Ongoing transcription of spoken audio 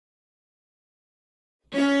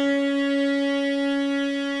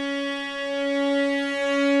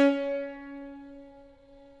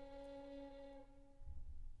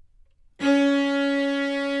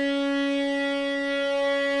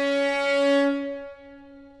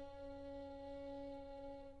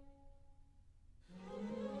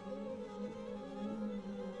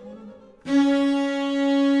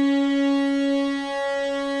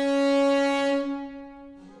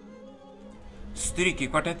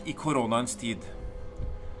Strykekvartett i koronaens tid.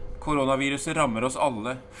 Koronaviruset rammer oss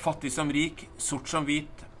alle, fattig som rik, sort som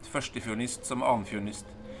hvit, førstefjornist som annenfjornist.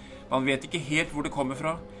 Man vet ikke helt hvor det kommer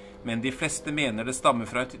fra, men de fleste mener det stammer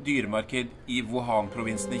fra et dyremarked i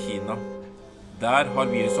Wuhan-provinsen i Kina. Der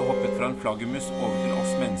har viruset hoppet fra en flaggermus over til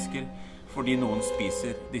oss mennesker, fordi noen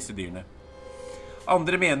spiser disse dyrene.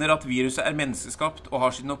 Andre mener at viruset er menneskeskapt og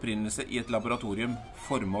har sin opprinnelse i et laboratorium,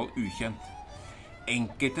 formål ukjent.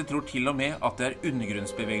 Enkelte tror til og med at det er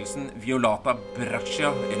undergrunnsbevegelsen Violata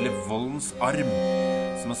Braccia, eller voldens arm,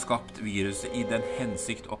 som har skapt viruset i den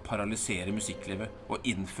hensikt å paralysere musikklivet og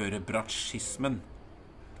innføre bratsjismen.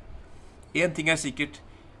 En ting er sikkert,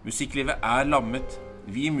 musikklivet er lammet,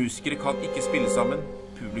 vi musikere kan ikke spille sammen,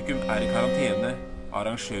 publikum er i karantene,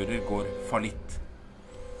 arrangører går fallitt.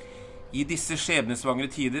 I disse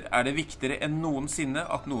skjebnesvangre tider er det viktigere enn noensinne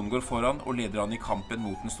at noen går foran og leder an i kampen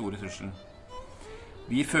mot den store trusselen.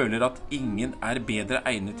 Vi føler at ingen er bedre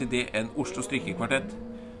egnet til det enn Oslo Strykekvartett,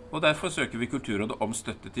 og derfor søker vi Kulturrådet om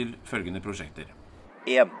støtte til følgende prosjekter.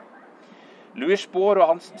 1. Louis Spohr og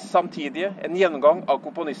hans samtidige, en gjennomgang av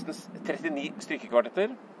komponistens 39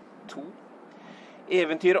 strykekvartetter. 2.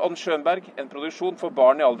 Eventyr Ånd Schönberg, en produksjon for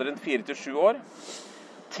barn i alderen 4-7 år.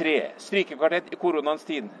 3. Strykekvartett i koronaens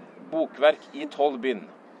tid, bokverk i 12 bind.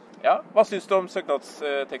 Ja, hva synes du om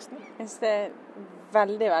søknadsteksten? Jeg synes det er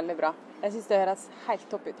veldig, veldig bra. Jeg synes det høres helt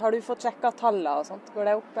topp ut. Har du fått sjekket tallene og sånt? Går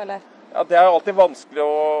det opp, eller? Ja, det er jo alltid vanskelig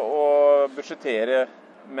å budsjettere,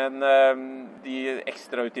 men de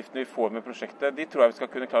ekstrautgiftene vi får med prosjektet, de tror jeg vi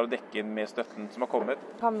skal kunne klare å dekke inn med støtten som har kommet.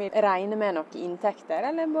 Kan vi regne med noen inntekter,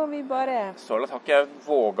 eller må vi bare... Så langt har ikke jeg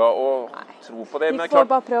våget å tro på det. Vi får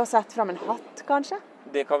bare prøve å sette frem en hatt, kanskje?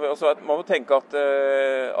 Det kan vi også. Man må tenke at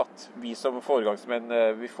vi som foregangsmenn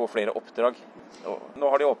vi får flere oppdrag. Nå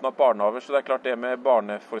har de åpnet barnehaver, så det er klart det med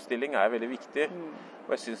barneforestilling er veldig viktig. Og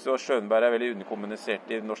jeg synes jo Schönberg er veldig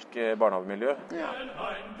underkommunisert i norsk barnehagemiljø. Ja.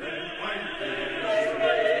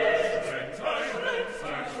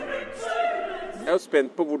 Jeg er jo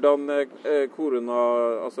spent på hvordan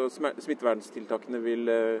smitteverntiltakene vil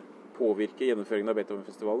påvirke gjennomføringen av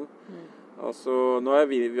Beethoven-festivalen. Altså, nå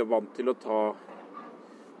er vi vant til å ta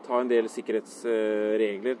en del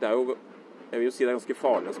sikkerhetsregler. Det er jo, jeg vil jo si det er ganske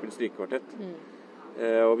farlig å spille strykekvartett.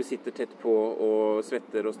 Og vi sitter tett på og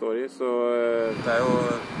svetter og står i, så det er jo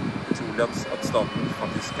utrolig at staten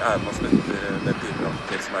faktisk er med og støtter den typen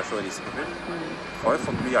aktivitet som er så risikofull. Vi har jo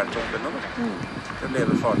fått mye hjelp opp ennå, til å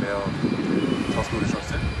leve farlig og ta store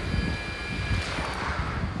sjanser.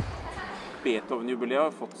 Beethoven-jubileet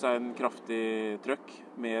har fått seg en kraftig trøkk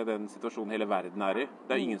med den situasjonen hele verden er i.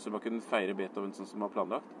 Det er ingen som har kunnet feire Beethoven sånn som har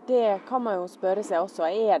planlagt. Det kan man jo spørre seg også.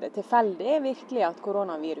 Er det tilfeldig virkelig at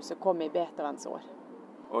koronaviruset kom i Beethovens år?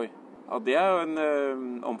 Oi, ja, det er jo en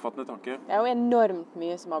omfattende tanke. Det er jo enormt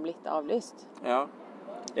mye som har blitt avlyst. Ja,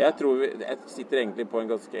 jeg sitter egentlig på en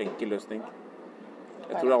ganske enkel løsning.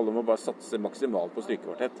 Jeg tror alle må bare satse maksimalt på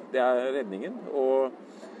strykekvartett. Det er redningen, og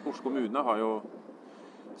Oslo kommune har jo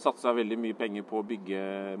satsa veldig mye penger på å bygge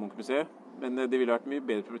Munch-museet, men det ville vært mye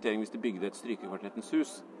bedre prioritering hvis de bygde et strykekvartettens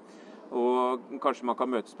hus. Og kanskje man kan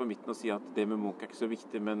møtes på midten og si at det med Munch er ikke så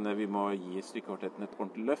viktig, men vi må gi strykekvartetten et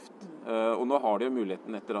ordentlig løft. Og nå har de jo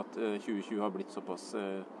muligheten etter at 2020 har blitt såpass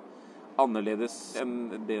annerledes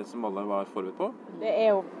enn det som alle var forberedt på. Det er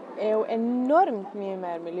jo enormt mye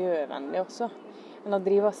mer miljøvennlig også, enn å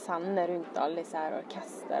drive og sende rundt alle disse her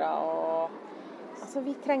orkestere og... Altså,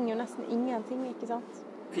 vi trenger jo nesten ingenting, ikke sant?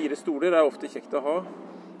 4 stoler er ofte kjekt å ha.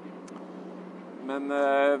 Men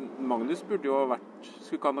Magnus burde jo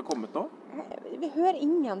skulle ikke han ha kommet nå? Vi hører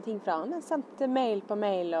ingenting fra han. Jeg har sendt mail på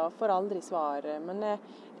mail og får aldri svar. Men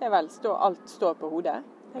det er vel alt står på hodet,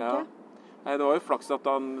 tenker jeg. Nei, det var jo flaks at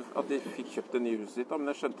de fikk kjøpt det nye huset sitt, men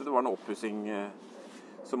jeg skjønte det var en oppussing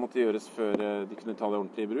som måtte gjøres før de kunne ta det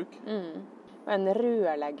ordentlig i bruk. En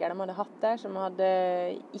rørlegger de hadde hatt der, som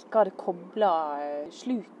ikke hadde koblet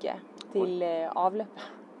sluket til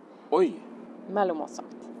avløpet. Oi! Mellom oss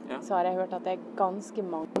sagt. Ja. Så har jeg hørt at det er ganske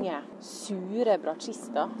mange sure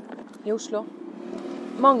bratsjister i Oslo.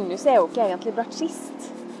 Magnus er jo ikke egentlig bratsjist.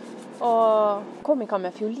 Og kom ikke han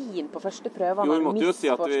med fiolin på første prøve. Jo, vi måtte jo si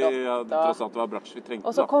at det var bratsj vi trengte.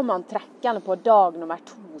 Og så kom han trekkende på dag nummer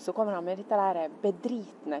 2, så kom han med dette der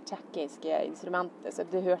bedritende tsjekkiske instrumentet, så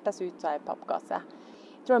det hørtes ut som en pappkasse.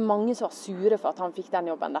 Jeg tror det er mange som var sure for at han fikk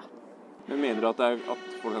den jobben da. Men mener du at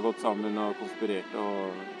folk har gått sammen og konspirert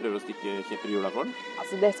og prøver å stikke kjepper i hjula for den?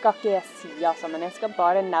 Altså, det skal ikke jeg si, altså, men jeg skal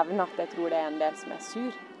bare nevne at jeg tror det er en del som er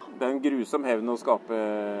sur. Det er en grusom hevn å skape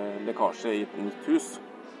lekkasje i et nytt hus.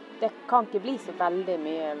 Det kan ikke bli så veldig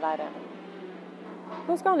mye verre.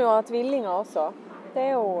 Nå skal han jo ha tvillinger også. Det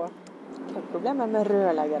er jo ikke problemer med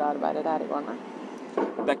rørleggerarbeidet der i gården.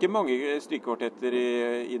 Det er ikke mange strykekvartetter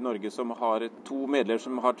i Norge som har 2 medlemmer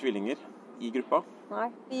som har tvillinger i gruppa. Nei,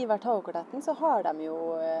 i hvert kvartetten så har de jo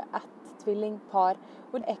ett tvillingpar.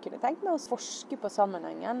 Og jeg kunne tenkt meg å forske på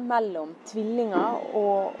sammenhengen mellom tvillinger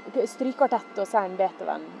og strykekvartett og så en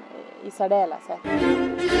Beethoven i særdeleshet.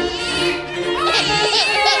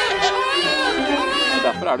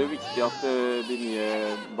 Derfor er det jo viktig at de nye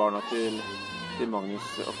barna til Magnus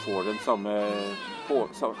får den samme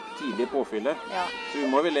tidlige påfyllet. Ja. Så vi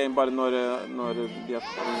må vel bare når de er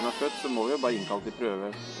født, så må vi jo bare innkalle til prøve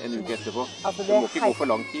en uke etterpå. Altså, det må ikke gå for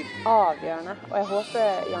lang tid. Avgjørende. Og jeg håper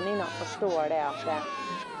Janina forstår det,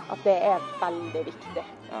 at det er veldig viktig.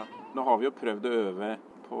 Ja. Nå har vi jo prøvd å øve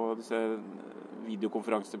på disse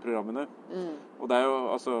videokonferanseprogrammene. Og det er jo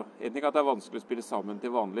altså, en ting at det er vanskelig å spille sammen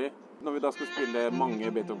til vanlig. Når vi da skal spille mange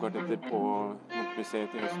Beethoven-kvartetter på Museet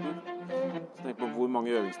til høsten, så tenk på hvor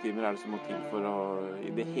mange øvingstimer er det som må til for å i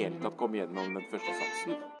det hele tatt komme gjennom den første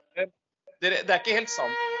satsen. Det er ikke helt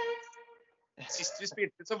sant. Sist vi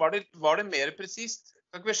spilte så var det mer presist.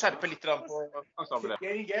 Kan ikke vi skjerpe litt på ensemblet?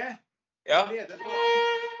 Ja.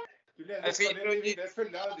 Jeg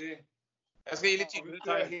skal gi litt tydeligere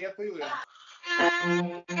tegn.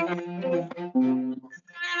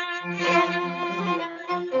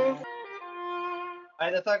 Nei,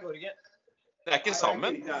 dette går ikke. Det er ikke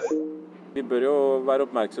sammen. Vi bør jo være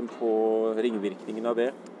oppmerksom på ringvirkningen av det,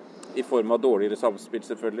 i form av dårligere samspill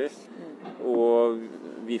selvfølgelig. Og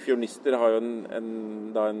vi fionister har jo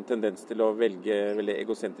en tendens til å velge veldig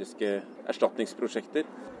egosentriske erstatningsprosjekter.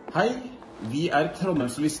 Hei, vi er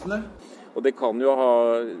Trondheimslistene. Og det kan jo ha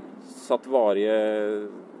satt varige,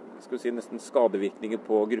 skal vi si, nesten skadevirkninger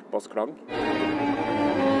på gruppas klang.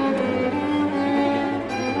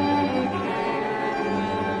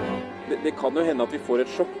 Det kan jo hende at vi får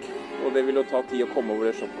et sjokk, og det vil jo ta tid å komme over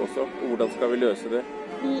det sjokket også. Hvordan skal vi løse det?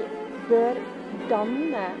 Vi bør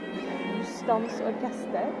danne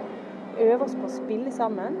husstandsorkester, øve oss på å spille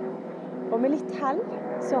sammen, og med litt hell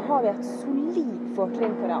så har vi et solid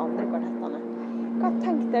fortrinn på de andre kvartettene. Hva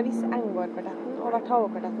tenk deg hvis Engård-kvartetten og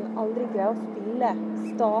Vertavo-kvartetten aldri greier å spille,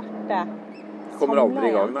 starte, kommer aldri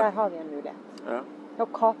i gang, der har vi en mulighet. Ja. Å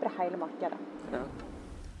kapre hele markedet. Ja.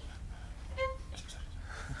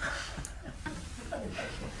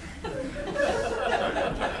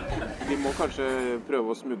 Vi må kanskje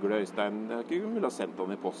prøve å smugle Øystein. Det er ikke mulig å sende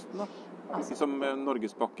han i posten da. Som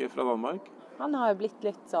Norgespakke fra Danmark. Han har jo blitt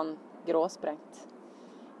litt sånn gråsprengt.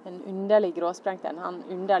 En underlig gråsprengt en.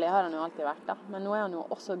 Underlig har han jo alltid vært da. Men nå er han jo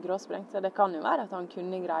også gråsprengt, så det kan jo være at han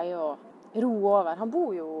kunne greie å ro over. Han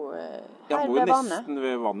bor jo her ved vannet. Han bor jo nesten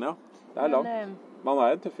ved vannet, ja. Det er langt. Men han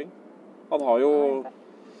er en tøffing. Han har jo...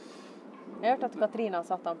 Jeg har hørt at Katrina har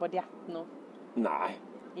satt han på diett nå. Nei.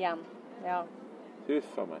 Igjen, ja.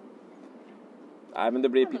 Huff av meg. Nei, men det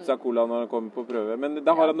blir pizza og cola når han kommer på prøve. Men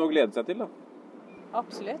da har han noe å glede seg til, da.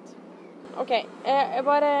 Absolutt. Ok,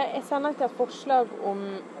 jeg sender til et forslag om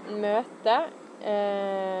møte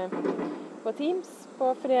på Teams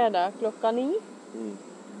på fredag klokka 9.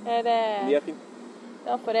 Det er fint.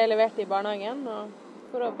 Da får jeg levert i barnehagen, og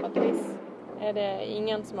forhåpentligvis er det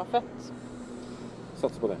ingen som har født.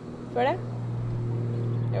 Sats på det. Før det?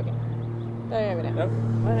 Ja, ok. Da gjør vi det. Ja.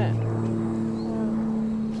 Bare...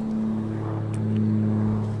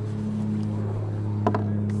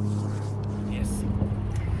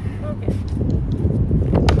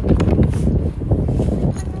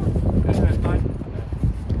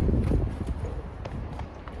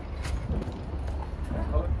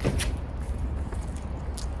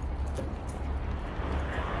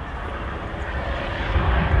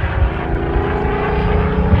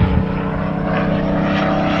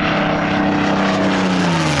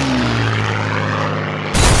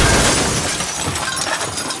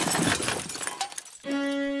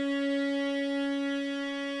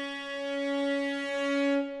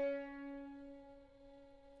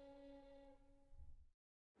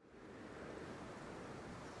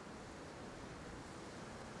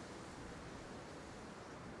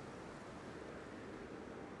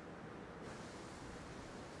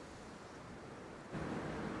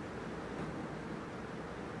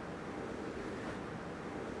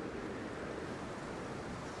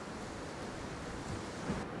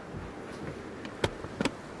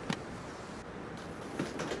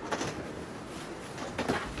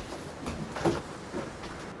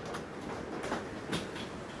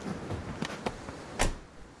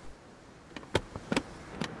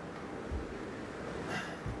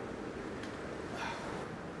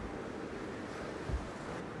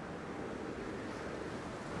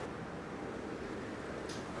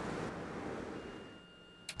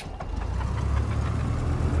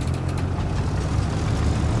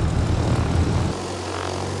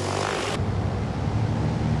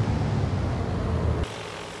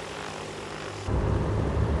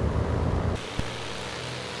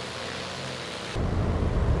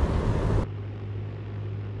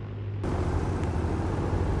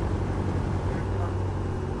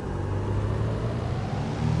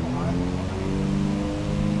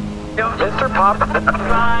 Mr. Pop.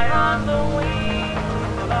 Fly on the wings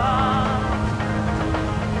of love.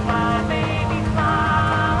 Fly, baby,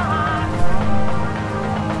 fly.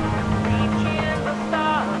 Reaching the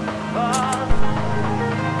stars above.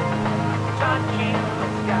 Touching the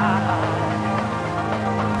sky.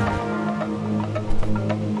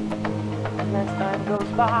 And as time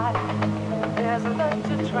goes by, there's a lot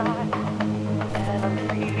to try. And I'm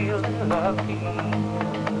feeling lucky.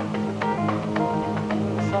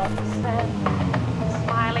 Soft descent,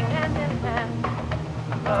 smiling hand in hand,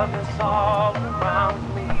 love is all around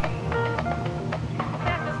me.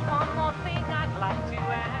 There's just one more thing I'd like to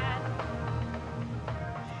add.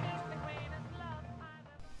 She's the greatest love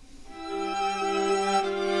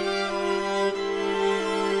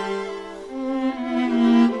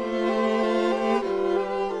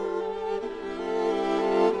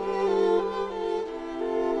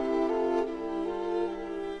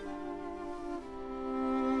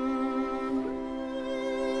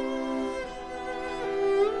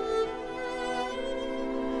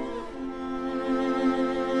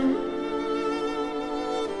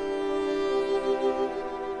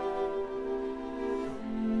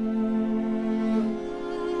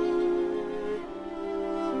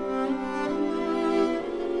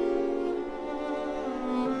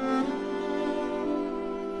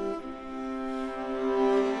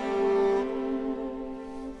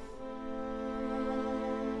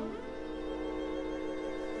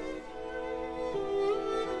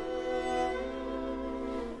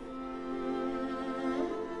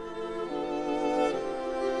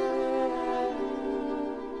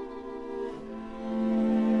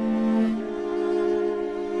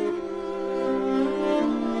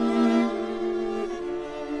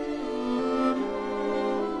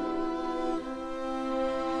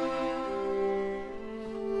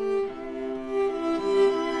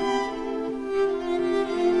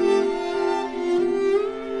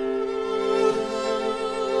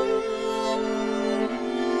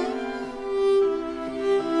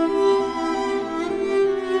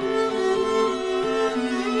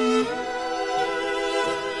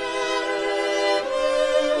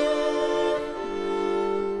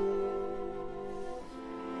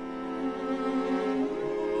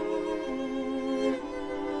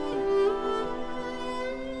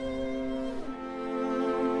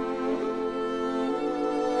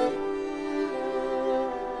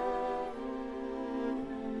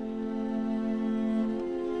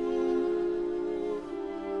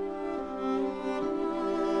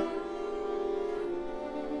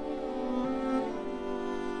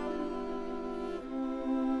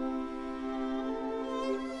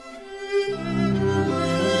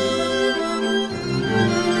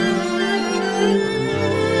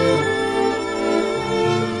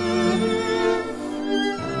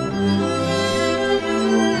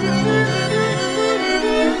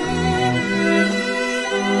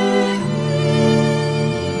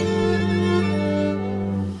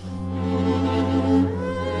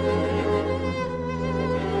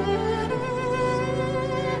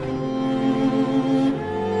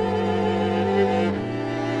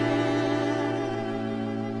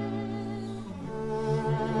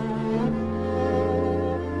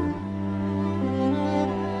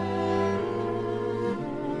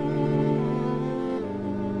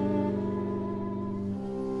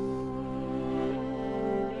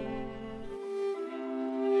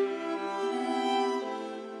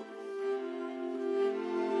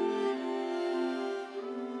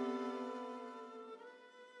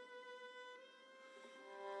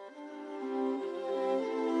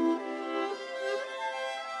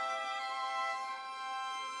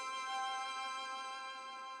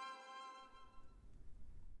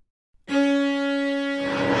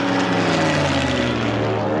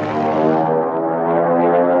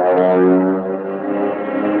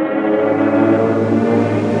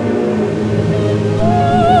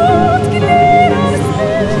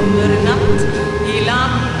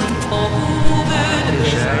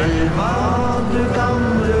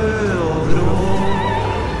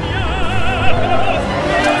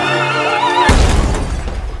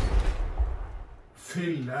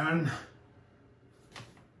Fylleren.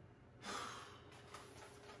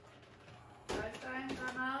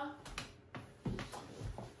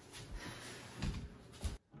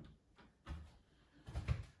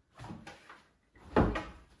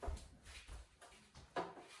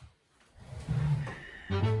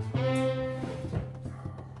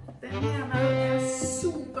 Den her mad er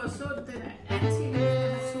super sund, den er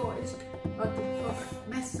anti-inflammatorisk, og du får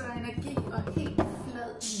masser af energi og helt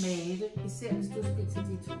flad mave, især hvis du spiser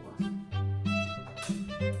de to også.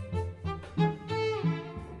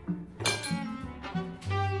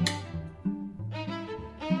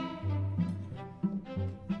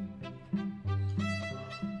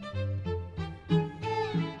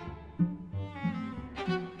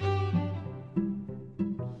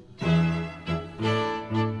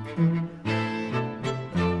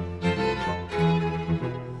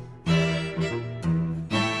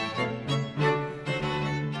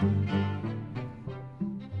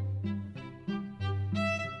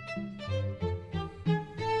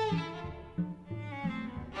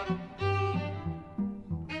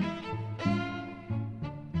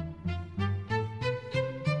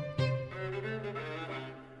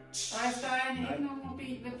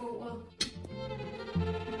 ben ved bordet.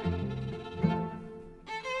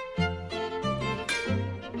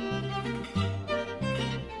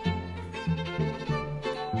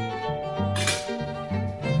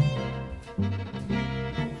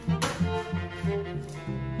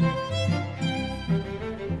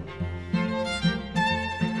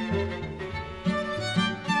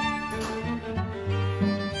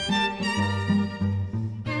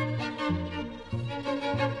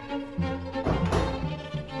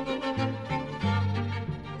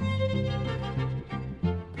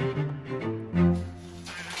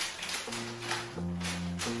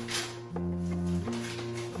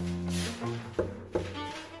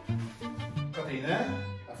 Jeg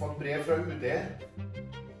har fått brev fra UD.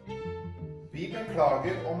 Vi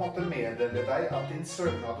beklager å måtte meddele deg at din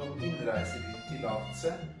søknad om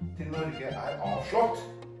innreisetillatelse til Norge er avslått.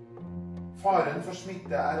 Faren for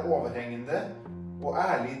smitte er overhengende, og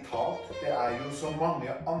ærlig talt, det er jo så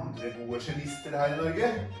mange andre gode cellister her i Norge.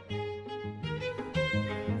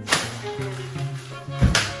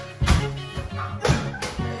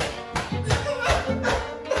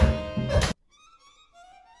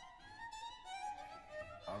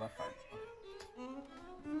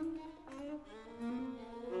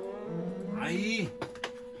 Nei!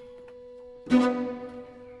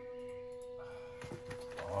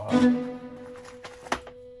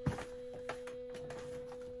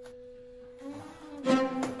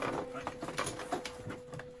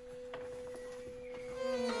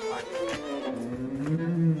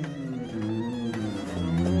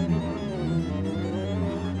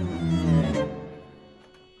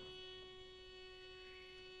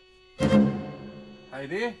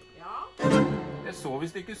 Heidi? Ja? Jeg så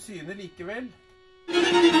visst ikke synet likevel. Klokka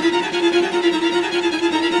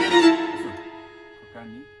er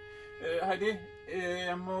 9. Heidi,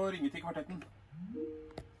 jeg må ringe til kvartetten.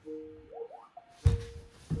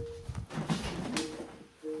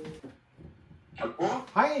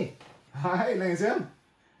 Hei! Hei, lenge siden.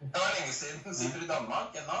 Det var lenge siden. Sitter du i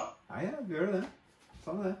Danmark ennå? Nei, jeg gjør det.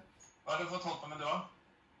 Sånn er det. Hva har du fått holdt på med du også?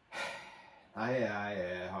 Nei,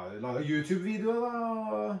 jeg har laget YouTube-videoer da,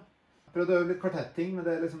 og prøvd å øve litt kvartetting, men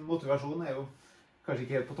det er liksom, motivasjonen er jo kanskje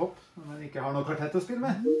ikke helt på topp, når man ikke har noe kvartett å spille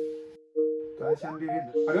med. Der kommer vi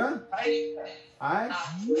videre. Hallo? Hei! Hei?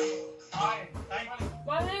 Hei! Hei!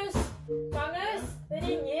 Magnus! Magnus! Det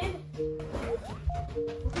ringer!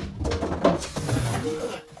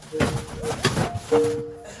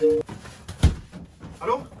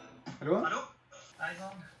 Hallo? Hallo? Hallo? Hei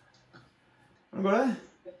sann. Hvordan går det?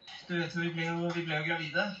 Du vet jo, vi ble jo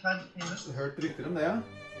gravide her i høst. Du har hørt rykter om det, ja?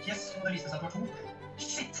 Yes, og det viste seg at det var 2.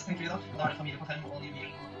 Shit, tenker vi da. Da er det familie på 5 og ny bil.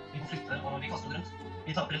 Vi må flytte, og vi kaster det rundt.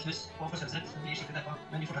 Vi taper et hus på forkjøpsrett. Vi skikker dekka,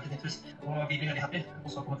 men vi får tak i et nytt hus. Og vi blir veldig happy. Og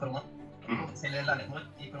så kommer korona. Og selger leiligheten vår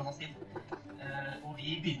i koronans tid. Og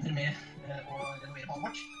vi begynner med å renovere banen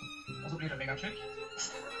vårt. Og så blir rørleggeren syk.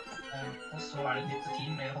 Og så er det et nytt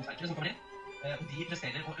team med håndverkere som kommer inn. Og de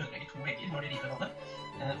presterer å ødelegge 2 vegger når de river badet.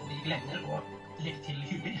 Og de glemmer å legge til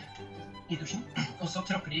huler i dusjen. Og så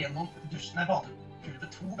tråkker de gjennom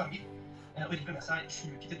badepulvet 2 ganger. Og river med seg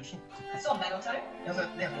sluket til dusjen. Sånn der også, Ja, så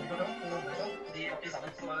det ene går bra, og det andre sånn. Og de åpner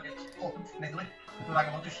sammen, så det var helt åpent nedover. Og hver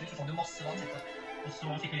gang man dusjer, så får man jo masse vann, vet du. Og så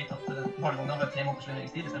fikk vi vite at barnevogna har 3 måneders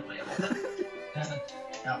leveringstid, i stedet for 1 måned.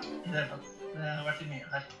 Ja, i det hele tatt. Det har vært litt mye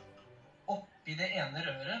her. Oppi det ene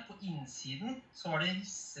røret, på innsiden, så var det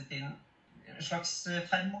risset inn en slags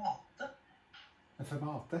fermate. En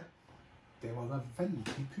fermate? Det var da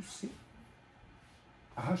veldig pussig.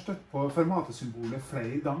 Jeg har støtt på fermatesymbolet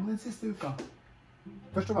flere ganger den siste uka.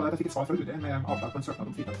 Først så var det at jeg fikk et svar fra UD med avslag på en søknad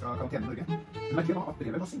om fritak fra karantene i Norge. Det merkelige var at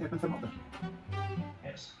brevet var signert med en fermate.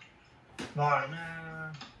 Yes. Hva er det med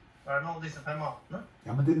alle disse fermatene?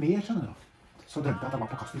 Ja, men det er mer, skjønner du. Så drømte jeg at jeg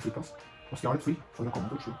var på Kastrup flyplass og stjal et fly for å komme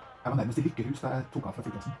til Oslo. Jeg var nærmest i lykkehus da jeg tok av fra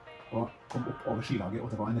flyplassen og kom opp over skylaget, og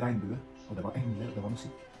det var en regnbue, og det var engler, og det var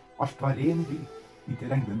musikk. Alt var ren idyll,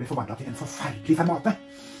 inntil regnbuen ble forvandlet til en forferdelig fermate.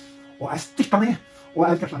 Og jeg styrtet ned, og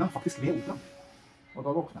jeg krasjet faktisk ved operaen. Og da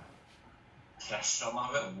våknet jeg. Krasjet man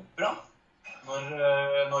ved operaen?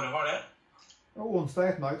 Når var det? Og onsdag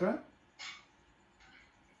ettermiddag, tror jeg.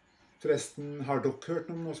 Forresten, har dere hørt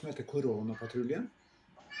om noe som heter Coronapatruljen?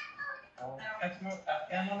 Jeg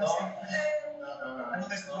må nesten...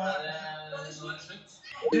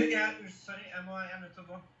 Du, sorry, jeg er nødt til å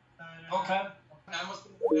gå. Ok, jeg må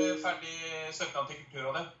spille ferdig søknad til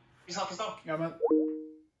Kulturrådet. Vi snakkes da. Ja, men...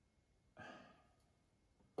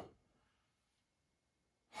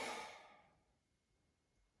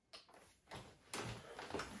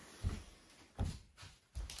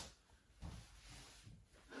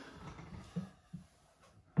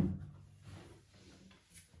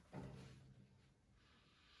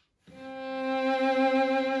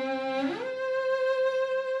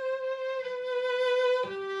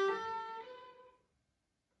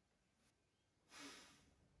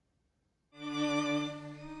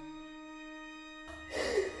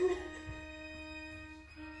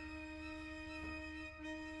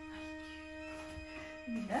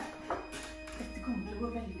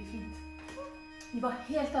 De var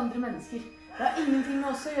helt andre mennesker. Det har ingenting med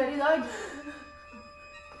oss å gjøre i dag.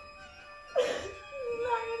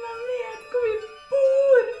 Nei, men jeg vet hvor vi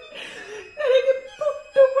bor. Jeg legger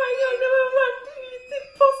porto på en gang. Det har vært ute i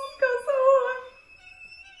postkassa også.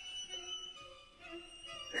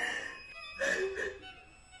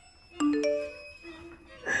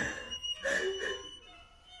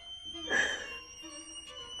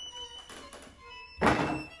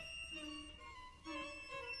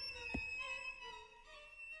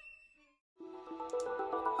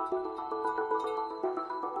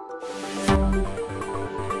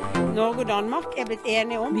 Norge og Danmark blitt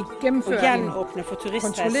enige om å gjenåpne for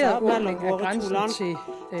turistreiser mellom våre to land.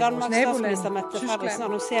 Danmarks statsminister Mette Frederiksen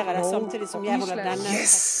annonserer det samtidig som jeg holder denne...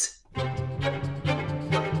 Yes!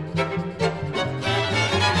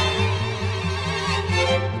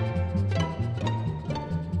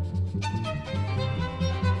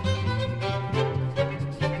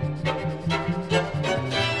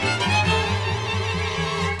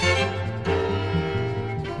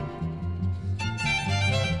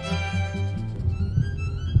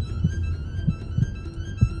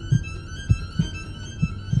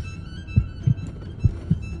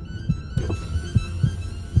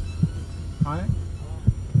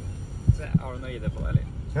 Har du noe ID på deg, eller?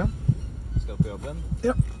 Ja. Skal du på jobben?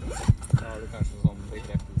 Ja. Da har du kanskje en sånn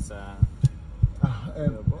bekreftelse?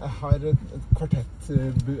 Jeg har et kvartett,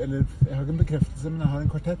 eller jeg har ikke en bekreftelse, men jeg har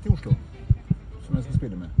en kvartett i Oslo som jeg skal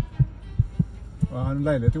spille med. Og jeg har en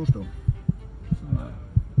leilighet i Oslo. Da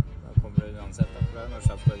kommer du uansett da, for det når du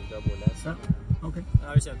skal spørre fra bolig. Ja, ok.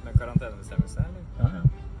 Har du kjent med karantenebestemmelse, eller? Ja,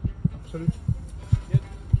 absolutt. Good.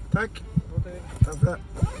 Takk. God tur. Takk for det.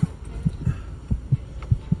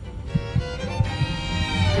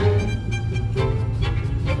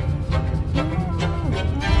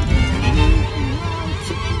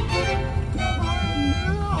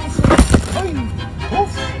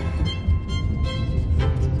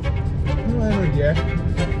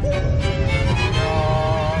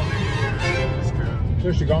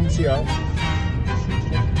 Første gang siden